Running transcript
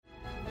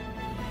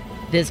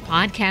This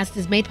podcast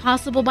is made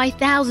possible by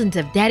thousands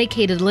of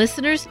dedicated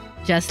listeners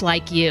just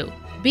like you.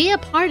 Be a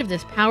part of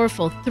this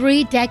powerful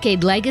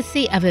 3-decade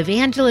legacy of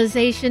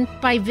evangelization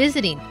by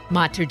visiting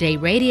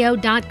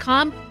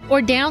materdeiradio.com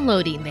or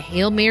downloading the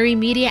Hail Mary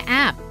Media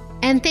app.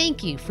 And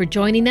thank you for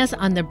joining us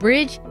on the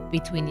bridge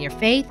between your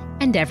faith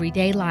and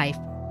everyday life.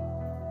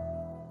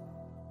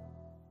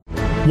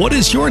 What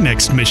is your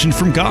next mission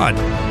from God?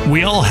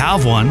 We all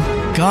have one.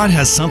 God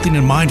has something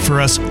in mind for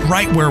us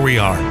right where we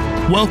are.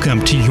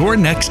 Welcome to Your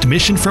Next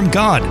Mission from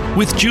God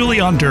with Julie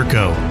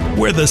Onderko,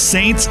 where the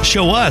saints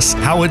show us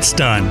how it's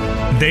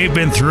done. They've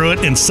been through it,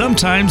 and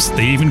sometimes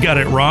they even got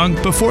it wrong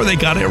before they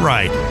got it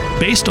right.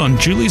 Based on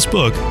Julie's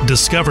book,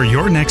 Discover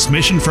Your Next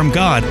Mission from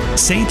God,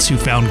 Saints Who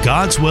Found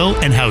God's Will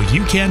and How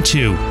You Can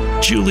Too.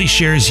 Julie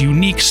shares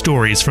unique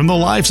stories from the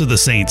lives of the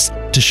saints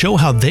to show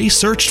how they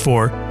searched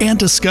for and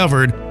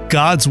discovered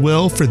God's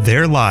will for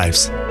their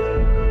lives.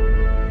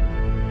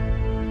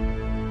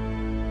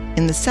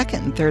 In the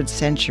 2nd and 3rd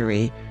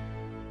century,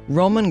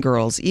 Roman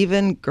girls,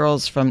 even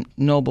girls from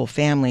noble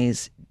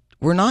families,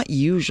 were not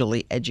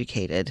usually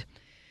educated.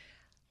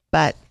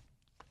 But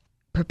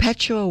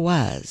Perpetua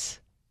was.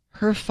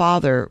 Her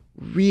father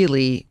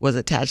really was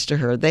attached to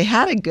her. They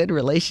had a good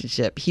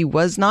relationship. He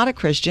was not a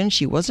Christian.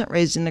 She wasn't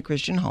raised in a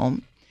Christian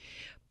home.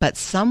 But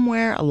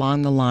somewhere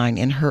along the line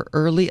in her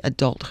early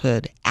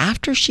adulthood,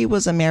 after she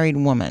was a married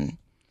woman,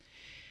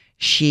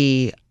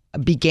 she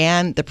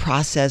began the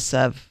process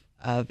of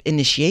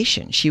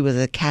initiation. She was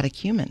a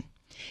catechumen,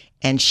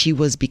 and she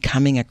was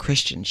becoming a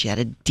Christian. She had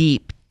a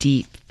deep,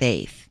 deep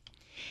faith.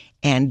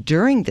 And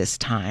during this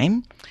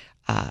time,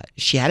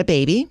 she had a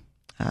baby,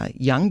 a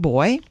young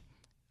boy,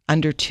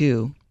 under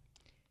 2,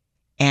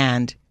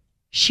 and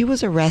she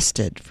was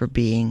arrested for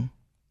being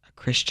a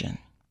Christian.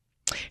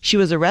 She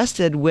was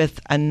arrested with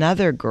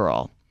another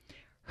girl,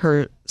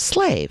 her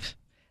slave,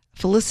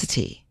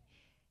 Felicity,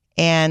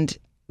 and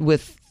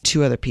with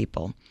 2 other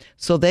people.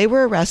 So they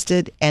were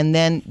arrested, and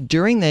then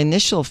during the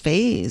initial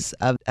phase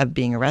of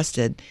being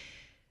arrested,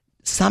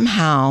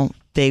 somehow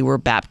they were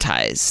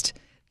baptized.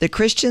 The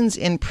Christians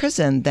in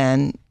prison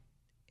then,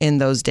 in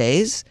those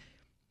days,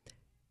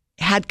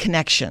 had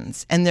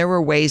connections, and there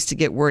were ways to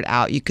get word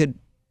out. You could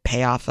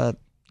pay off a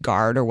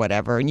guard or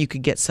whatever, and you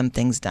could get some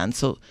things done.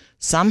 So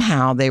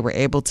somehow they were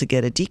able to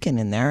get a deacon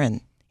in there,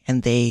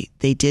 and they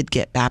did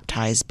get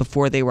baptized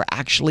before they were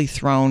actually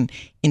thrown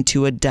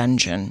into a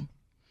dungeon.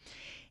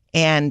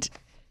 And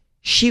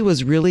she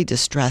was really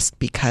distressed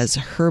because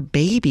her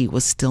baby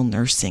was still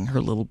nursing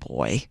her little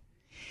boy.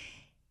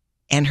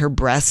 And her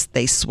breasts,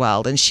 they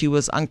swelled, and she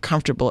was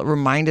uncomfortable. It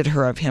reminded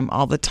her of him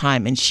all the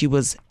time. And she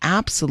was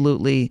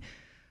absolutely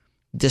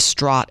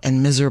distraught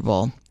and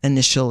miserable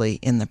initially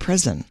in the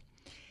prison.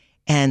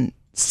 And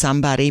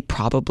somebody,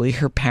 probably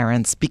her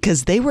parents,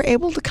 because they were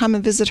able to come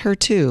and visit her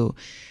too,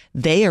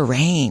 they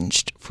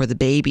arranged for the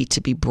baby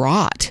to be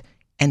brought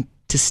and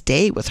to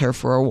stay with her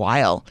for a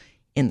while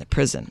in the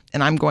prison.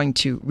 And I'm going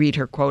to read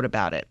her quote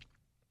about it.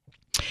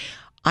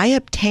 "I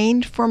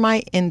obtained for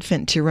my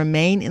infant to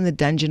remain in the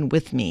dungeon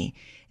with me.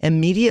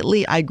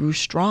 Immediately I grew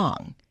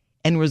strong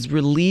and was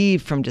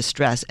relieved from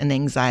distress and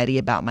anxiety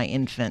about my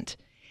infant.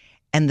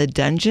 And the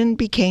dungeon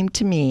became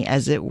to me,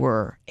 as it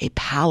were, a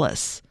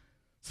palace,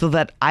 so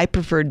that I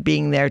preferred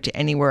being there to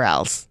anywhere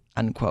else,"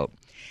 unquote.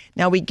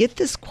 Now we get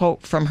this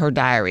quote from her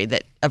diary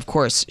that, of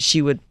course,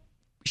 she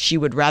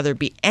would rather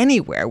be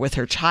anywhere with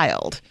her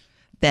child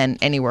than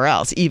anywhere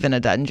else, even a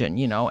dungeon.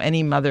 You know,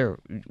 any mother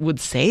would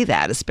say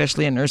that,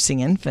 especially a nursing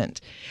infant.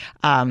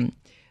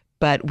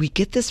 But we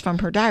get this from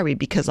her diary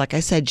because, like I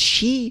said,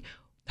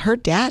 her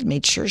dad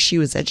made sure she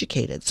was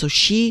educated. So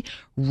she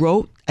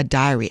wrote a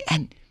diary,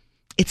 and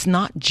it's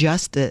not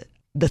just the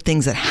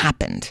things that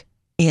happened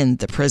in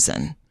the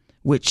prison,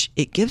 which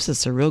it gives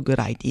us a real good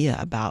idea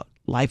about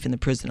life in the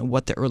prison and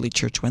what the early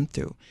church went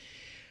through.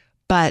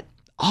 But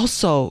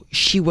also,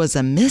 she was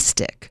a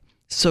mystic.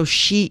 So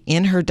she,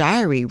 in her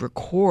diary,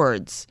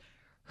 records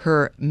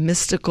her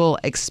mystical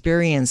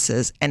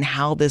experiences and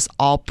how this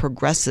all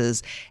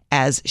progresses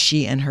as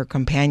she and her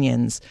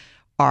companions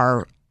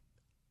are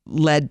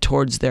led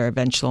towards their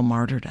eventual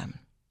martyrdom.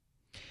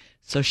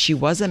 So she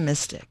was a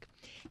mystic.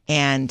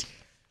 And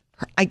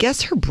I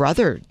guess her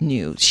brother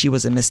knew she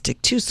was a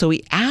mystic too. So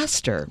he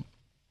asked her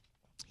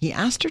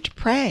to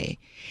pray.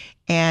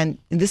 And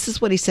this is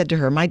what he said to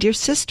her: "My dear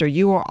sister,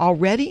 you are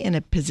already in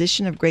a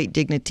position of great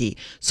dignity."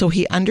 So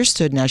he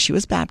understood now she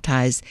was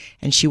baptized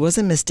and she was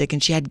a mystic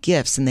and she had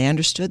gifts, and they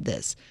understood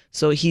this.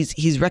 So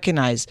he's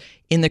recognized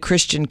in the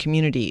Christian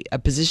community a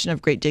position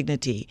of great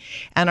dignity,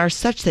 and are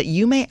such that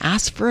you may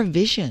ask for a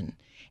vision,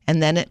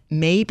 and then it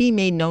may be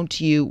made known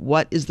to you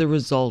what is the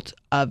result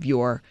of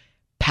your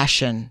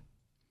passion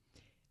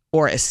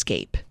or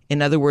escape.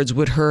 In other words,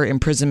 would her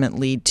imprisonment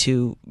lead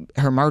to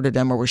her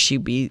martyrdom, or would she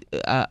be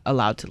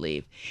allowed to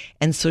leave?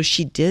 And so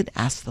she did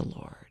ask the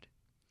Lord.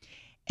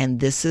 And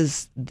this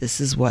is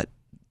what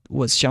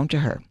was shown to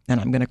her.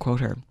 And I'm going to quote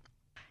her.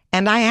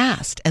 "And I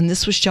asked, and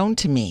this was shown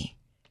to me.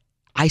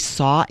 I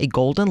saw a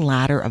golden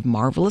ladder of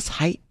marvelous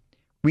height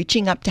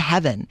reaching up to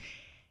heaven,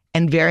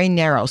 and very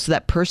narrow, so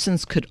that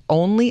persons could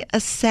only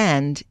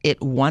ascend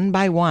it one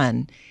by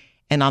one.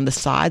 And on the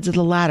sides of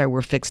the ladder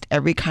were fixed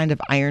every kind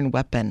of iron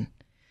weapon.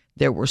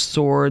 There were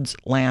swords,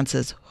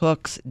 lances,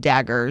 hooks,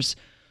 daggers,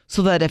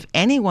 so that if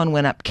anyone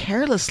went up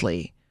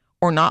carelessly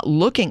or not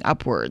looking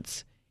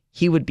upwards,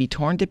 he would be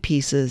torn to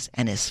pieces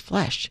and his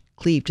flesh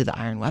cleave to the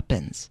iron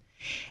weapons.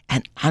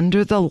 And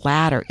under the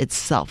ladder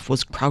itself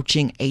was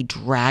crouching a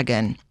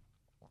dragon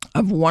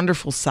of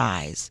wonderful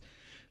size,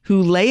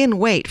 who lay in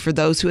wait for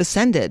those who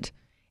ascended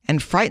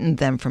and frightened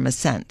them from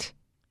ascent.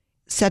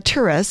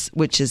 Satirus,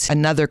 which is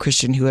another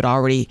Christian who had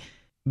already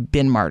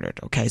been martyred,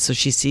 okay, so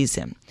she sees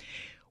him,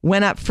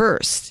 went up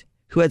first,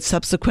 who had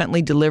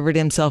subsequently delivered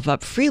himself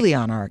up freely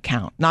on our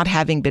account, not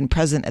having been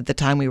present at the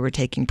time we were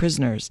taking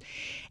prisoners.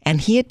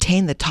 And he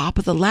attained the top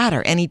of the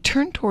ladder, and he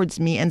turned towards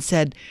me and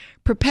said,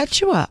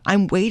 "Perpetua,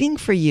 I'm waiting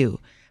for you,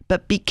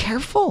 but be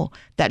careful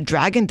that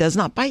dragon does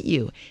not bite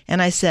you."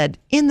 And I said,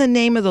 "In the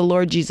name of the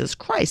Lord Jesus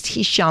Christ,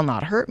 he shall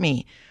not hurt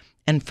me."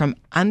 And from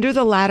under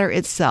the ladder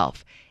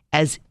itself,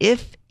 as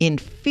if in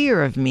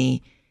fear of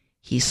me,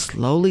 he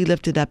slowly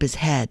lifted up his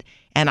head,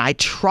 and I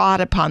trod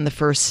upon the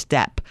first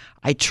step.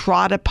 I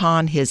trod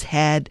upon his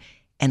head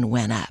and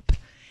went up.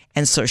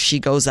 And so she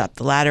goes up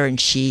the ladder, and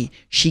she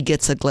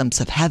gets a glimpse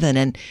of heaven.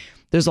 And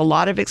there's a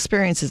lot of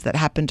experiences that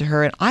happen to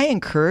her. And I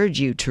encourage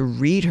you to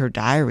read her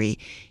diary.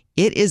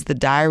 It is the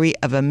diary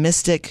of a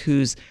mystic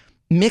who's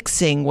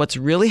mixing what's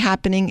really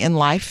happening in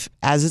life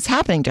as it's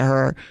happening to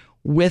her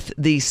with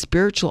the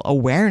spiritual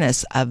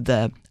awareness of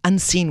the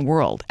unseen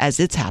world as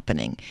it's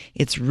happening.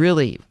 It's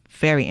really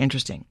very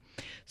interesting.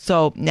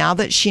 So now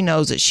that she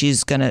knows that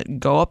she's going to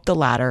go up the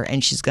ladder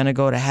and she's going to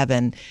go to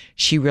heaven,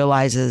 she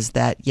realizes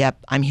that, yep,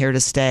 I'm here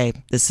to stay.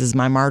 This is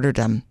my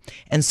martyrdom.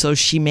 And so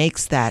she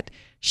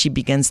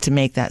begins to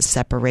make that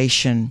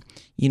separation,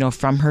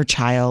 from her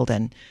child.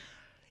 And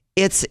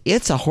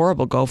it's a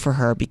horrible go for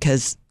her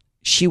because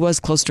she was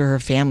close to her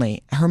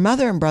family. Her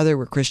mother and brother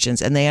were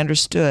Christians, and they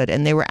understood,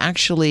 and they were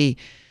actually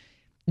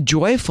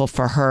joyful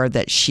for her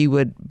that she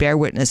would bear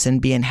witness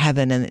and be in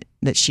heaven, and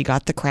that she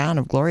got the crown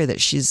of glory,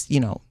 that she's,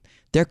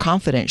 they're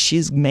confident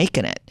she's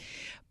making it.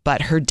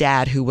 But her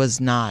dad, who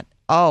was not,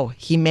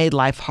 he made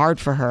life hard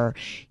for her.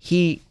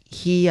 He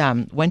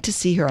went to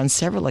see her on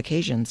several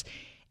occasions,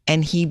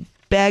 and he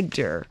begged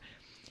her.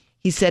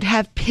 He said,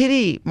 "Have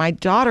pity, my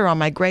daughter, on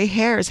my gray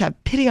hairs.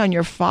 Have pity on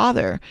your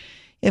father.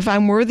 If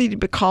I'm worthy to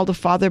be called a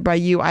father by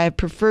you, I have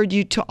preferred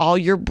you to all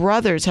your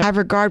brothers. Have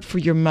regard for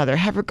your mother.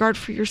 Have regard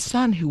for your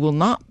son, who will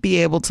not be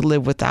able to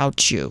live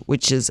without you,"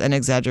 which is an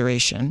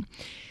exaggeration.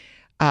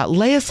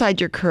 "Lay aside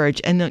your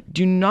courage and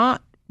do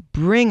not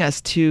bring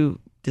us to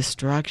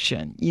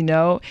destruction,"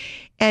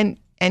 And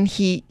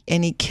he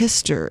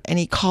kissed her, and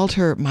he called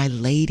her my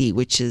lady,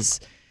 which is,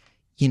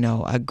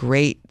 a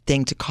great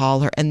thing to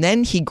call her. And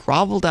then he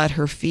groveled at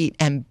her feet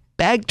and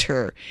begged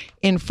her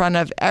in front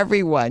of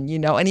everyone,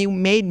 and he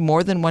made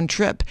more than one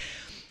trip.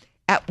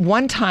 At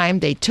one time,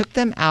 they took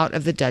them out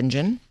of the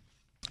dungeon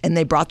and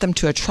they brought them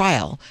to a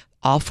trial,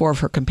 all four of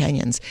her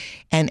companions.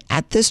 And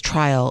at this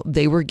trial,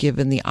 they were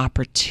given the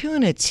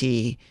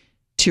opportunity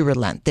to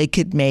relent. They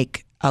could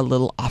make a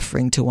little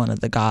offering to one of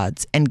the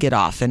gods and get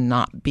off and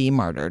not be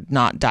martyred,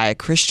 not die a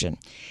Christian.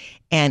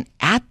 And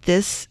at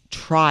this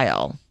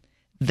trial,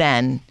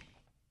 then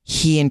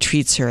he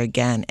entreats her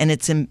again, and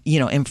it's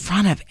in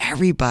front of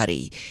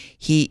everybody.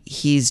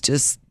 He's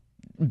just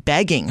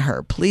begging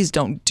her, "Please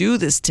don't do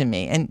this to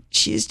me." And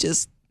she's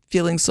just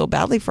feeling so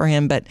badly for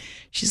him, but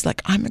she's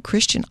like, "I'm a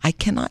Christian. I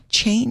cannot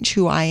change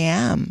who I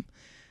am.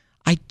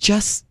 I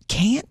just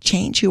can't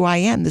change who I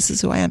am. This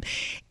is who I am."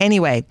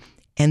 Anyway,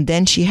 and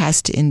then she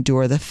has to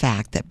endure the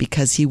fact that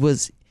because he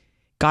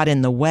got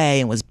in the way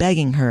and was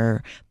begging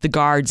her, the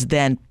guards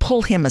then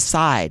pull him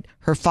aside,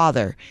 her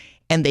father,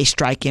 and they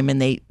strike him,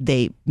 and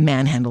they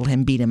manhandle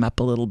him, beat him up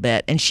a little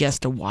bit. And she has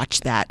to watch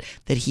that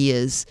he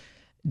is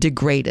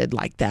degraded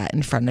like that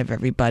in front of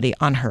everybody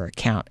on her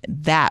account.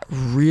 That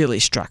really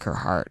struck her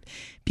heart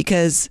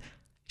because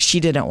she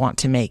didn't want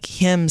to make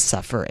him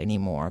suffer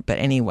anymore. But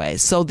anyway,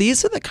 so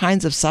these are the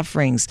kinds of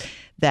sufferings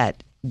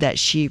that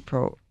she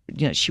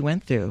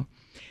went through.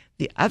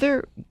 The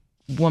other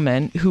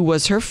woman who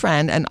was her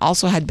friend and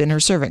also had been her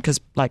servant, because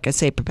like I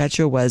say,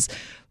 Perpetua was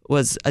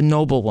a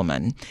noble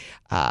woman,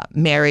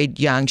 married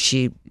young.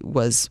 She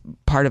was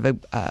part of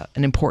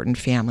an important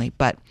family.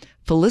 But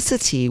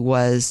Felicity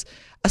was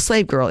a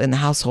slave girl in the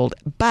household.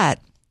 But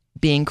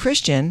being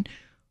Christian,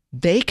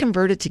 they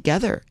converted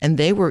together and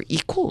they were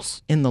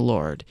equals in the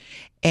Lord.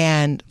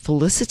 And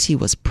Felicity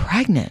was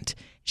pregnant.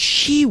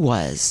 She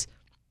was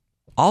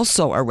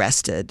also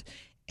arrested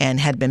and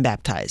had been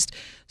baptized.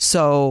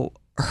 So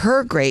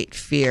her great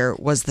fear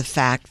was the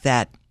fact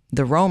that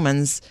the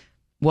Romans,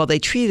 well, they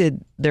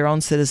treated their own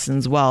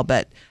citizens well,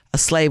 but a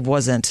slave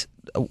wasn't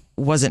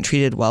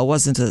treated well,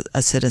 wasn't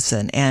a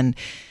citizen. And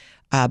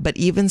but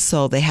even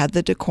so, they had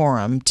the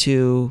decorum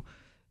to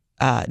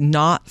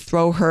not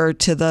throw her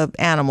to the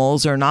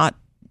animals or not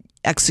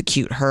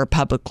execute her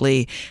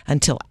publicly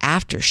until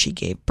after she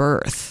gave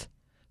birth,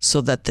 so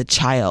that the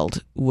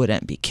child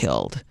wouldn't be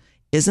killed.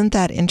 Isn't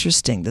that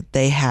interesting that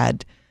they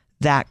had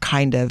that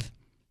kind of,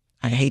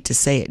 I hate to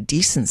say it,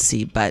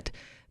 decency, but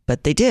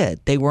they did.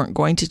 They weren't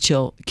going to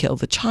kill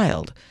the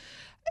child.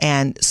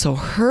 And so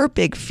her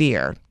big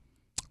fear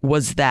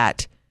was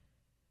that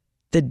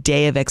the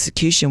day of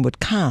execution would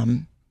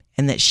come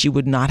and that she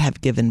would not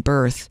have given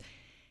birth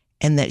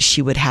and that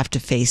she would have to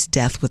face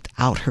death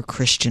without her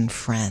Christian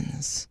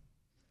friends.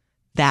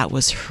 That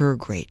was her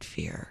great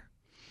fear.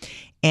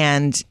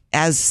 And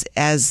as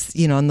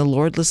you know, and the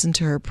Lord listened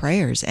to her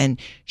prayers, and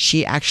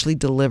she actually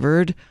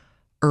delivered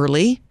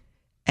early,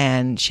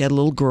 and she had a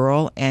little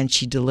girl, and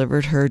she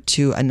delivered her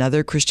to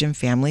another Christian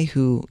family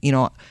who, you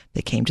know,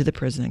 they came to the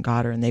prison and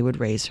got her, and they would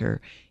raise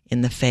her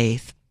in the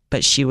faith.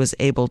 But she was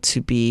able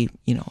to be,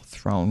 you know,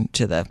 thrown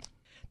to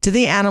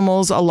the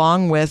animals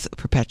along with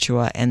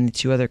Perpetua and the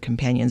two other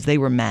companions. They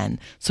were men.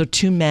 So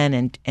 2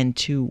 men and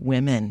 2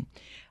 women.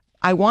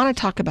 I want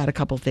to talk about a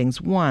couple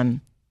things.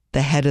 One,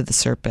 the head of the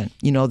serpent,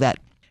 you know, that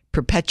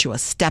Perpetua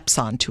steps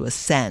on to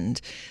ascend.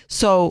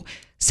 So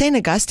St.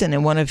 Augustine,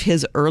 in one of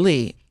his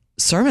early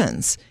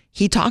sermons,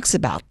 he talks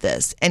about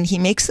this, and he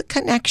makes a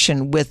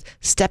connection with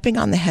stepping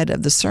on the head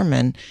of the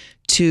serpent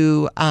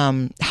to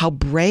how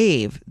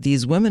brave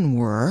these women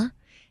were,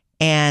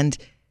 and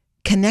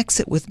connects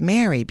it with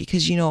Mary,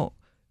 because, you know,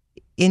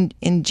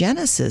 in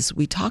Genesis,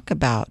 we talk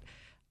about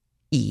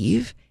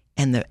Eve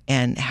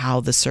and how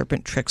the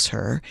serpent tricks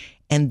her,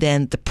 and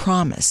then the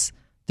promise,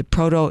 the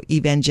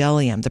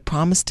proto-evangelium, the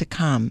promise to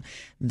come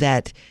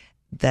that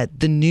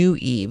the new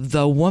Eve,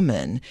 the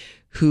woman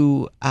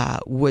who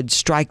would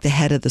strike the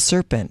head of the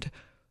serpent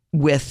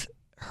with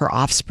her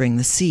offspring,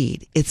 the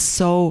seed. It's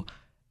so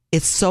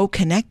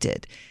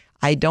connected.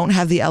 I don't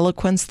have the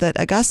eloquence that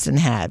Augustine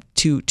had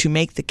to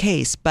make the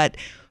case, but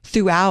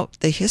throughout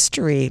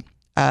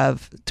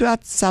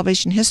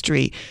salvation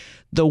history,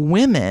 the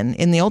women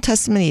in the Old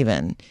Testament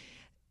even,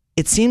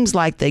 it seems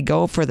like they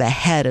go for the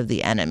head of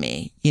the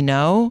enemy, you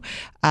know?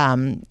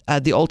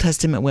 The Old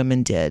Testament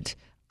women did.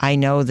 I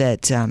know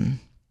that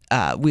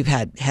we've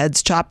had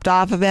heads chopped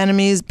off of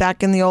enemies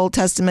back in the Old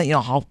Testament. You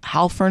know,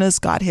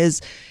 Holofernes got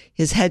his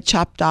head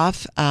chopped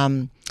off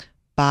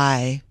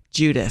by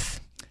Judith.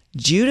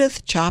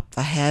 Judith chopped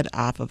the head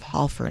off of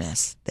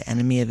Holofernes, the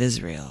enemy of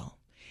Israel.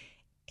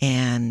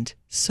 And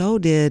so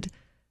did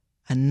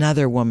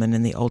another woman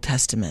in the Old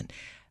Testament.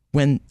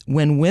 When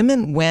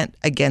women went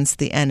against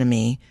the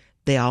enemy,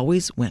 they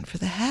always went for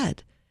the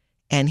head.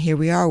 And here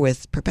we are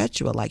with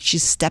Perpetua, like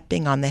she's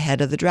stepping on the head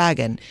of the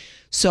dragon.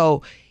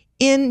 So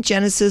in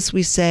Genesis,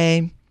 we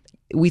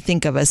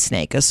think of a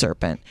snake, a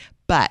serpent,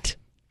 but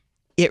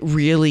it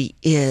really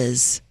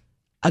is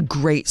a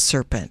great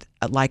serpent,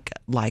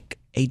 like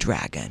a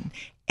dragon.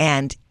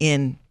 And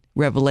in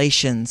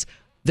Revelations,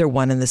 they're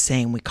one and the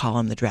same. We call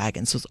them the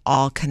dragon. So it's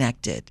all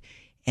connected.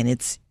 And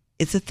it's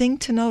a thing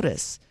to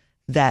notice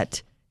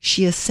that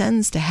she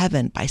ascends to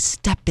heaven by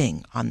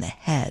stepping on the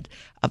head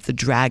of the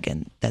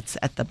dragon that's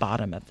at the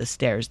bottom of the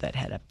stairs that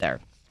head up there.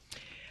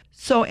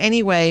 So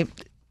anyway,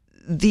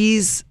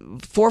 these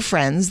 4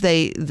 friends,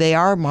 they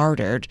are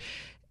martyred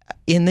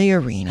in the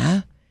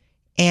arena,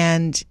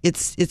 and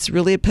it's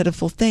really a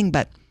pitiful thing.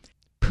 But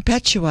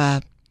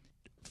Perpetua,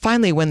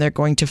 finally, when they're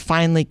going to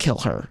finally kill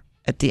her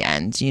at the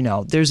end, you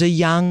know, there's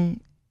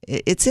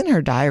it's in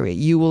her diary.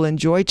 You will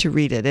enjoy to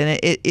read it. And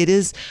it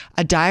is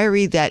a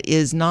diary that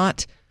is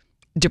not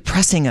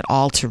depressing at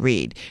all to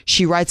read.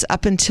 She writes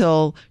up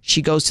until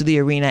she goes to the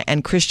arena,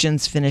 and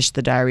Christians finish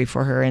the diary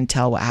for her and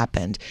tell what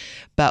happened.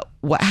 But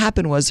what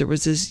happened was there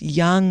was this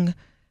young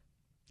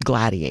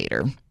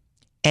gladiator,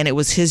 and it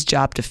was his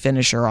job to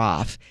finish her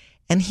off.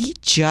 And he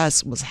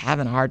just was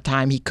having a hard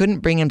time. He couldn't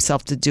bring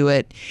himself to do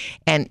it.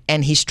 And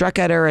he struck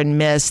at her and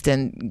missed.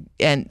 And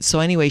so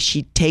anyway,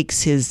 she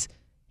takes his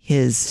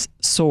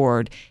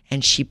sword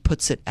and she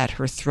puts it at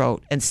her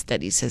throat and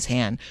steadies his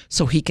hand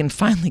so he can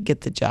finally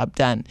get the job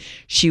done.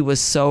 She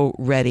was so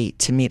ready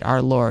to meet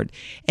our Lord.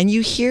 And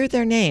you hear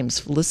their names,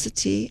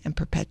 Felicity and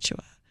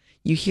Perpetua.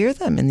 You hear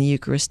them in the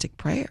Eucharistic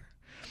prayer.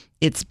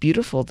 It's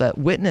beautiful, the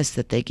witness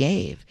that they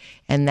gave.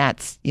 And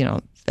that's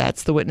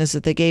the witness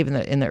that they gave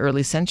in the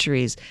early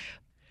centuries.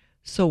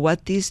 So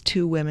what these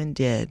 2 women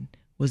did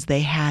was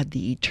they had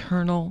the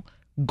eternal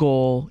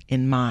goal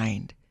in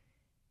mind.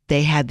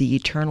 They had the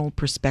eternal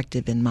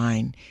perspective in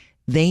mind.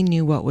 They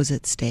knew what was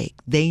at stake.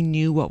 They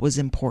knew what was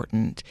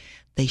important.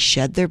 They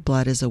shed their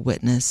blood as a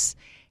witness.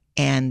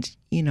 And,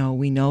 you know,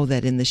 we know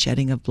that in the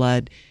shedding of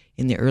blood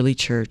in the early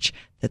church,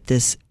 that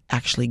this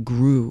actually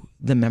grew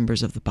the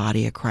members of the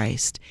body of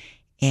Christ.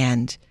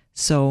 And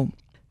so,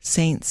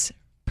 Saints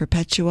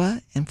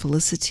Perpetua and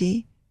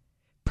Felicity,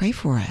 pray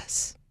for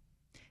us.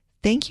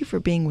 Thank you for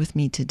being with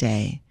me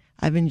today.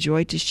 I've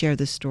enjoyed to share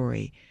the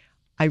story.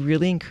 I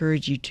really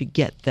encourage you to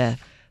get the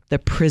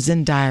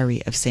Prison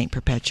Diary of St.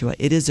 Perpetua.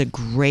 It is a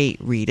great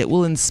read. It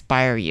will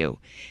inspire you.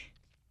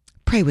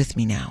 Pray with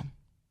me now.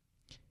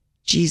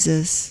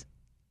 Jesus,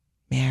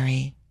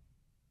 Mary,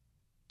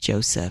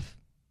 Joseph,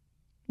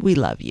 we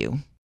love you.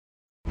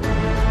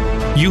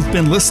 You've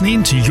been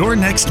listening to Your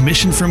Next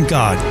Mission from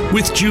God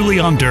with Julie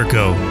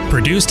Onderko,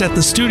 produced at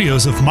the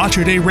studios of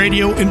Mater Dei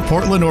Radio in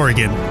Portland,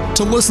 Oregon.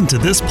 To listen to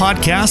this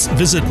podcast,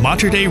 visit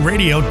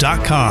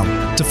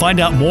materdeiradio.com. To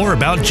find out more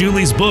about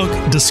Julie's book,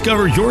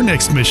 Discover Your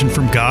Next Mission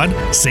from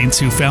God, Saints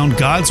Who Found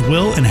God's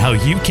Will and How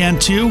You Can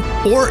Too,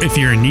 or if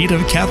you're in need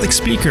of a Catholic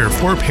speaker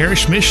for a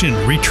parish mission,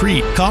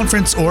 retreat,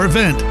 conference, or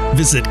event,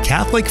 visit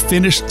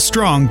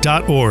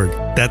CatholicFinishedStrong.org.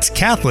 That's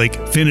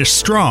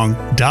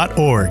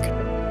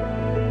CatholicFinishedStrong.org.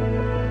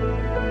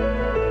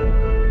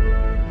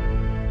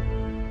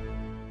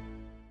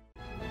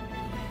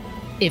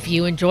 If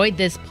you enjoyed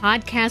this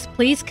podcast,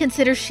 please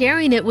consider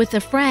sharing it with a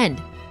friend.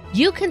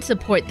 You can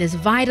support this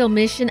vital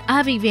mission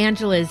of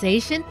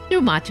evangelization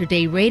through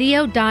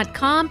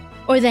materdeiradio.com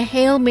or the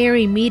Hail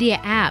Mary Media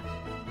app.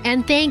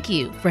 And thank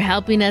you for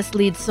helping us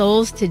lead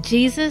souls to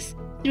Jesus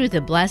through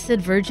the Blessed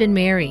Virgin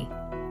Mary.